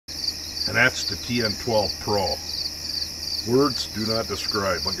and that's the TN12 Pro. Words do not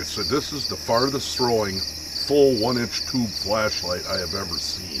describe. Like I said, this is the farthest throwing full 1-inch tube flashlight I have ever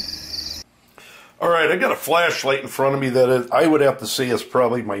seen. Alright, I got a flashlight in front of me that I would have to say is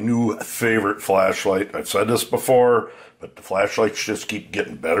probably my new favorite flashlight. I've said this before, but the flashlights just keep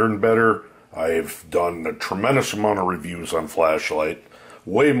getting better and better. I've done a tremendous amount of reviews on flashlight,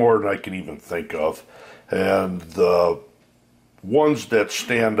 way more than I can even think of. And the ones that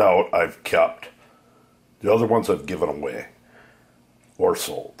stand out I've kept. The other ones I've given away or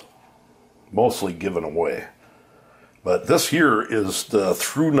sold. Mostly given away. But this here is the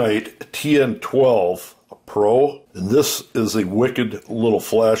Thrunite TN12 Pro. And this is a wicked little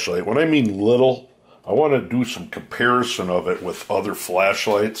flashlight. When I mean little, I want to do some comparison of it with other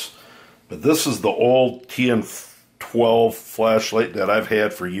flashlights. But this is the old TN12 flashlight that I've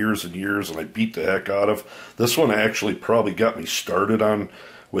had for years and years, and I beat the heck out of. This one actually probably got me started on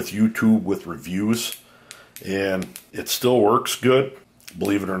with YouTube with reviews. And it still works good,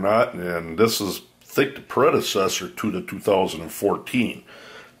 believe it or not. And this is, I think, the predecessor to the 2014.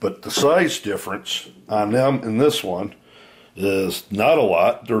 But the size difference on them and this one is not a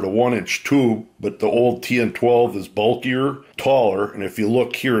lot. They're the 1-inch tube, but the old TN12 is bulkier, taller, and if you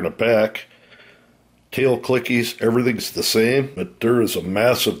look here in the back, tail clickies, everything's the same, but there is a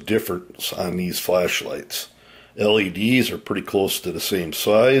massive difference on these flashlights. LEDs are pretty close to the same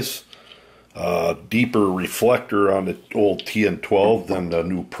size. Deeper reflector on the old TN12 than the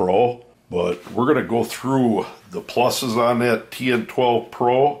new Pro. But we're going to go through the pluses on that TN12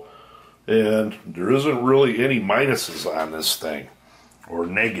 Pro, and there isn't really any minuses on this thing, or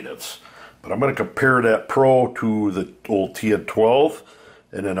negatives. But I'm going to compare that Pro to the old TN12,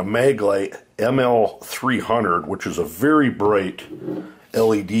 and then a Maglite ML300, which is a very bright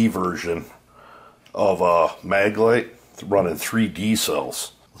LED version of a Maglite running 3D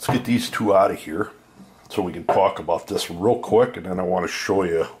cells. Let's get these two out of here so we can talk about this real quick, and then I want to show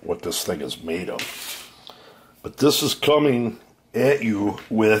you what this thing is made of. But this is coming at you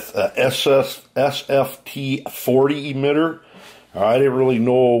with a SFT40 emitter. I didn't really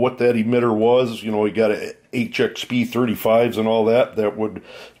know what that emitter was. You know, you got a HXP 35s and all that. That would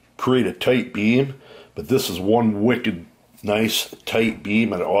create a tight beam. But this is one wicked nice tight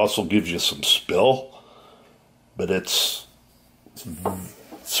beam, and it also gives you some spill. But it's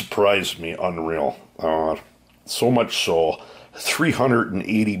surprised me, unreal. So much so,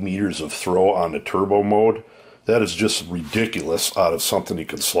 380 meters of throw on the turbo mode. That is just ridiculous out of something you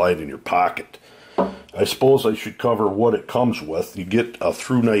can slide in your pocket. I suppose I should cover what it comes with. You get a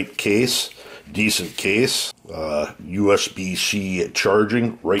Thrunite case, decent case, USB-C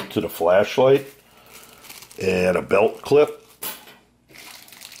charging right to the flashlight, and a belt clip,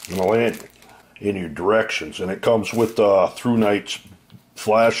 and a lanyard in your directions. And it comes with Thrunite's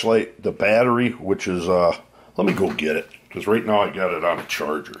flashlight, the battery, which is, let me go get it, because right now I got it on a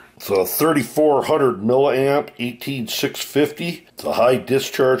charger. It's a 3400 milliamp 18650. It's a high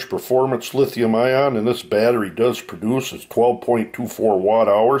discharge performance lithium ion, and this battery does produce, it's 12.24 watt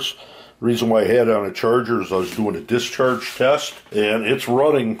hours. The reason why I had it on a charger is I was doing a discharge test, and it's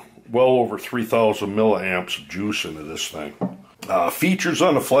running well over 3000 milliamps of juice into this thing. Features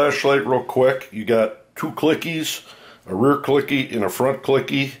on the flashlight real quick. You got two clickies, a rear clicky and a front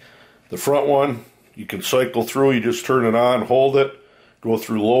clicky. The front one you can cycle through. You just turn it on, hold it, go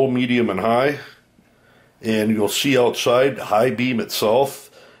through low, medium, and high, and you'll see outside the high beam itself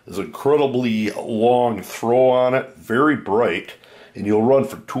is incredibly long throw on it, very bright, and you'll run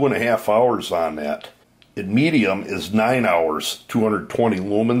for 2.5 hours on that. And medium is 9 hours, 220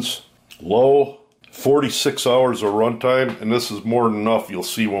 lumens. Low, 46 hours of runtime, and this is more than enough you'll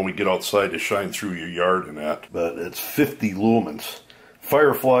see when we get outside to shine through your yard and that. But it's 50 lumens.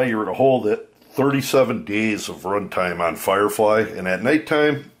 Firefly, you're to hold it. 37 days of runtime on Firefly, and at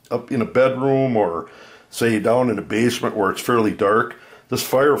nighttime, up in a bedroom or say down in a basement where it's fairly dark, this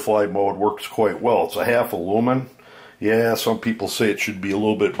Firefly mode works quite well. It's a half a lumen. Yeah, some people say it should be a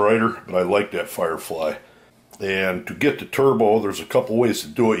little bit brighter, but I like that Firefly. And to get to turbo, there's a couple ways to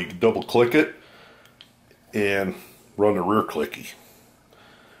do it. You can double click it and run the rear clicky.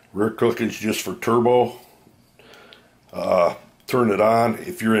 Rear clicky is just for turbo. Turn it on.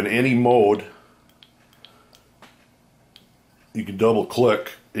 If you're in any mode, you can double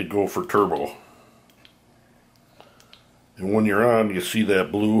click and go for turbo. And when you're on, you see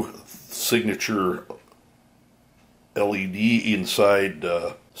that blue signature LED inside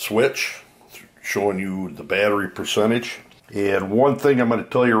the switch showing you the battery percentage. And one thing I'm going to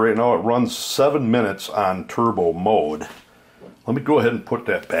tell you right now, it runs 7 minutes on turbo mode. Let me go ahead and put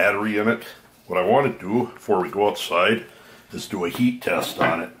that battery in it. What I want to do before we go outside is do a heat test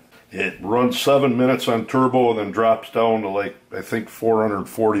on it. It runs 7 minutes on turbo and then drops down to like, I think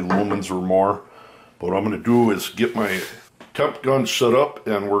 440 lumens or more. But what I'm going to do is get my temp gun set up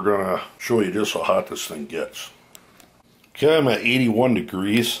and we're going to show you just how hot this thing gets. Okay, I'm at 81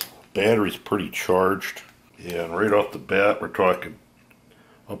 degrees. Battery's pretty charged. And right off the bat, we're talking,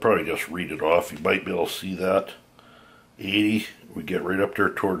 I'll probably just read it off. You might be able to see that. 80, we get right up there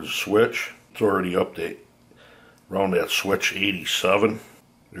towards the switch. It's already up to around that switch 87.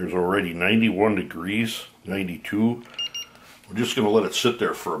 There's already 91 degrees, 92. We're just going to let it sit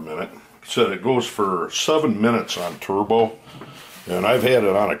there for a minute. Like I said, it goes for 7 minutes on turbo. And I've had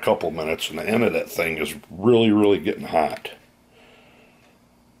it on a couple minutes, and the end of that thing is really, really getting hot.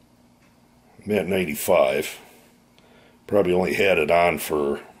 I'm at 95. Probably only had it on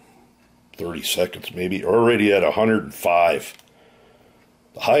for 30 seconds maybe. Already at 105.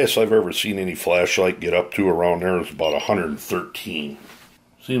 The highest I've ever seen any flashlight get up to around there is about 113.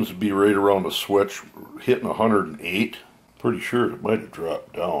 Seems to be right around the switch, hitting 108. Pretty sure it might have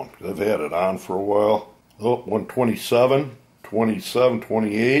dropped down. I've had it on for a while. Oh, 127, 27,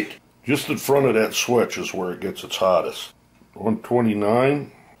 28. Just in front of that switch is where it gets its hottest.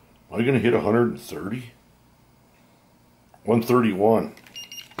 129. Am I going to hit 130? 131.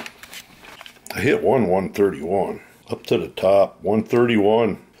 I hit 131. Up to the top, 131.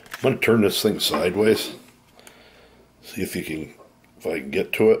 I'm going to turn this thing sideways. See if I can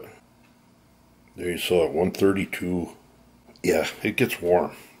get to it. There you saw it, 132. Yeah, it gets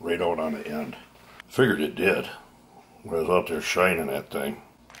warm right out on the end. Figured it did when I was out there shining that thing.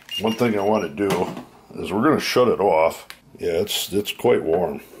 One thing I want to do is we're going to shut it off. Yeah, it's quite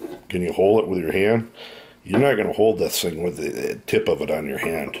warm. Can you hold it with your hand? You're not going to hold that thing with the tip of it on your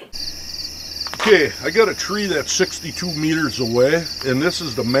hand. Okay, I got a tree that's 62 meters away, and this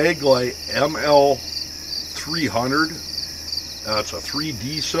is the Maglite ML300. It's a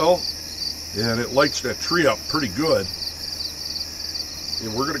 3D cell, and it lights that tree up pretty good.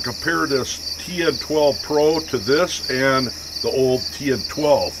 And we're going to compare this TN12 Pro to this and the old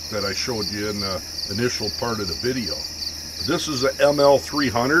TN12 that I showed you in the initial part of the video. This is the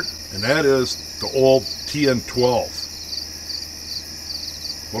ML300, and that is the old TN12.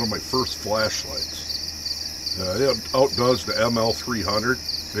 One of my first flashlights. It outdoes the ML300,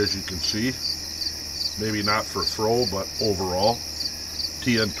 as you can see. Maybe not for throw, but overall.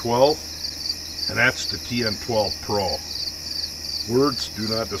 TN12, and that's the TN12 Pro. Words do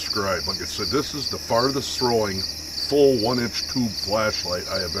not describe. Like I said, this is the farthest throwing full 1-inch tube flashlight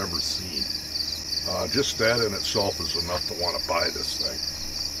I have ever seen. Just that in itself is enough to want to buy this thing.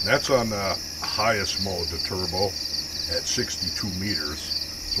 That's on the highest mode, the turbo, at 62 meters.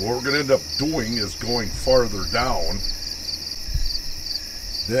 So what we're going to end up doing is going farther down.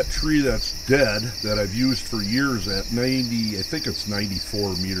 That tree that's dead, that I've used for years at 90, I think it's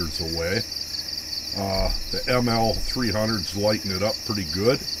 94 meters away. The ML300's lighting it up pretty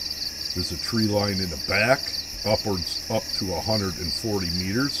good. There's a tree line in the back, upwards up to 140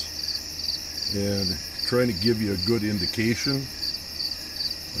 meters. And trying to give you a good indication.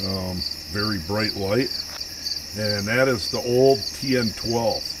 Very bright light. And that is the old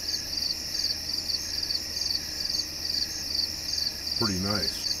TN12. Pretty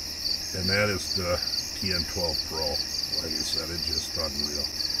nice. And that is the TN12 Pro. Like I said, it's just unreal.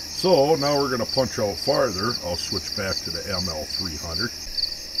 So now we're going to punch out farther. I'll switch back to the ML300.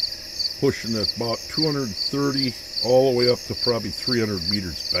 Pushing it about 230 all the way up to probably 300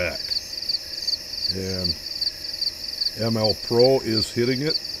 meters back. And ML Pro is hitting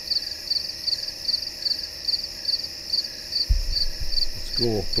it. Let's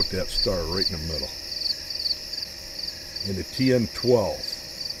go put that star right in the middle. And the TN12.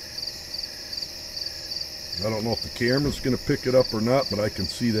 I don't know if the camera's going to pick it up or not, but I can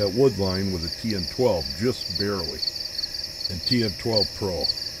see that wood line with the TN12 just barely. And TN12 Pro.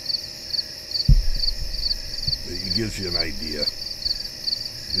 It gives you an idea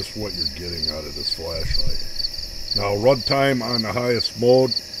just what you're getting out of this flashlight. Now, run time on the highest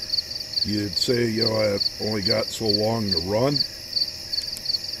mode, you'd say, you know, I only got so long to run.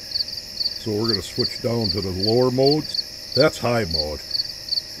 So we're going to switch down to the lower modes. That's high mode.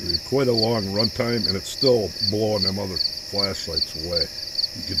 Quite a long run time, and it's still blowing them other flashlights away.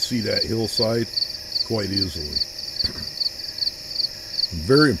 You can see that hillside quite easily. I'm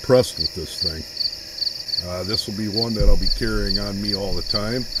very impressed with this thing. This will be one that I'll be carrying on me all the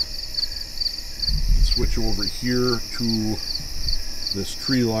time. Switch over here to this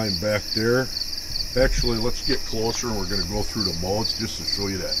tree line back there. Actually, let's get closer and we're going to go through the modes just to show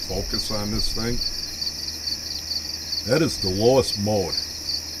you that focus on this thing. That is the lowest mode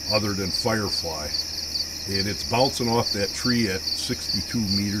other than Firefly. and it's bouncing off that tree at 62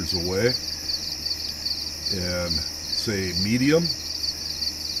 meters away. And say medium,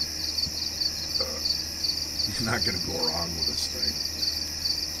 you're not going to go wrong with this thing.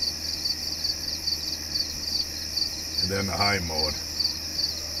 And then the high mode.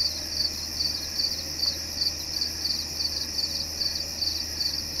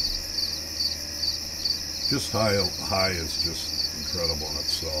 Just high is just incredible in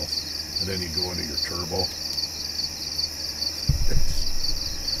itself. And then you go into your turbo.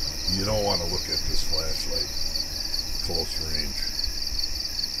 You don't want to look at this flashlight close range.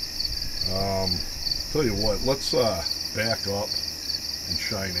 Tell you what, let's back up and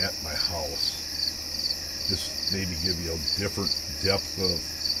shine at my house. Just maybe give you a different depth of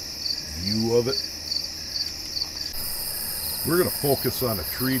view of it. We're going to focus on a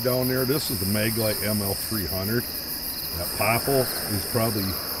tree down there. This is the Maglite ML300. That popple is probably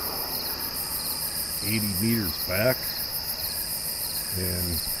 80 meters back.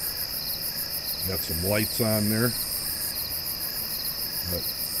 And got some lights on there. But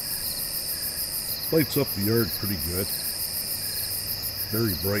lights up the yard pretty good.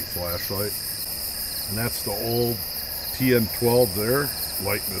 Very bright flashlight. And that's the old TN12 there.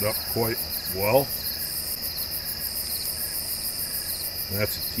 Lighting it up quite well. And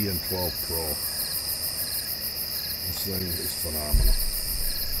that's a TN12 Pro. This thing is phenomenal.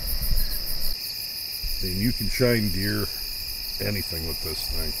 And you can shine deer, anything with this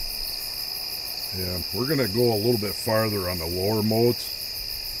thing. And we're going to go a little bit farther on the lower modes.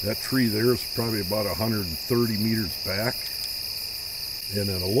 That tree there is probably about 130 meters back. And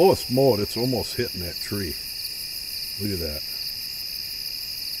in the lowest mode, it's almost hitting that tree. Look at that.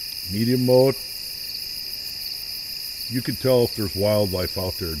 Medium mode. You can tell if there's wildlife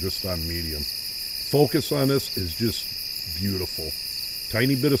out there just on medium. Focus on this is just beautiful.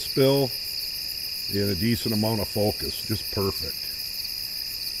 Tiny bit of spill and a decent amount of focus. Just perfect.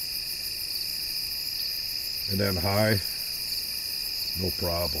 And then high, no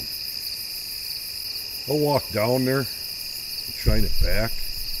problem. I'll walk down there, shine it back,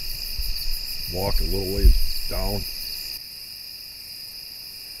 walk a little ways down.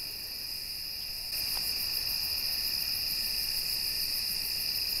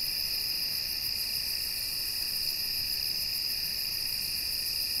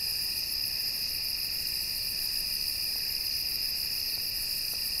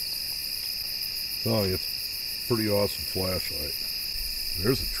 Oh, it's a pretty awesome flashlight.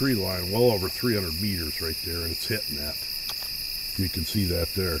 There's a tree line well over 300 meters right there, and it's hitting that. You can see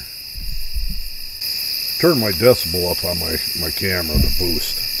that there. Turn my decibel up on my camera to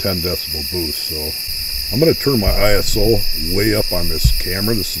boost, 10 decibel boost. So I'm going to turn my ISO way up on this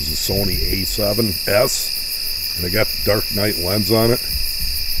camera. This is a Sony A7S, and I got the dark night lens on it.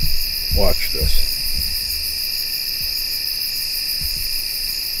 Watch this.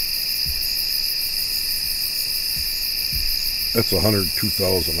 That's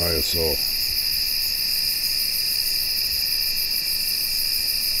 102,000 ISO.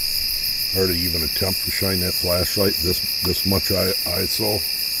 Hard to even attempt to shine that flashlight this much ISO.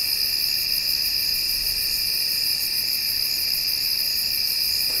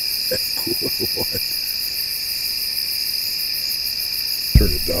 What?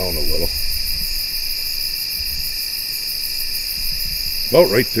 Turn it down a little.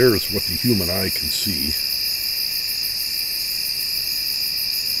 About right there is what the human eye can see.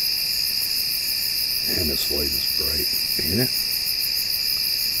 And this light is bright, ain't it?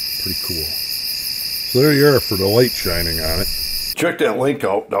 Pretty cool. So there you are for the light shining on it. Check that link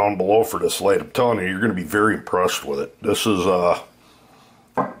out down below for this light. I'm telling you, you're going to be very impressed with it. This is,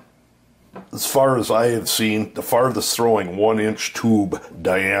 as far as I have seen, the farthest throwing 1-inch tube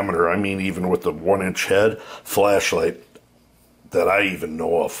diameter, I mean even with the 1-inch head, flashlight that I even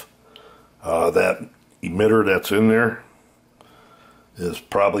know of. That emitter that's in there is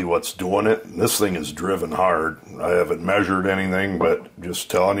probably what's doing it. And this thing is driven hard. I haven't measured anything, but just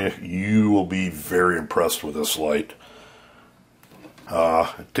telling you, you will be very impressed with this light.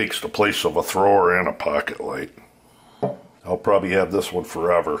 It takes the place of a thrower and a pocket light. I'll probably have this one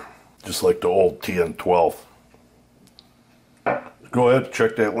forever, just like the old TN12. Go ahead,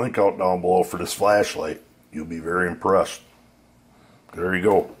 check that link out down below for this flashlight. You'll be very impressed. There you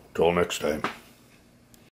go. Till next time.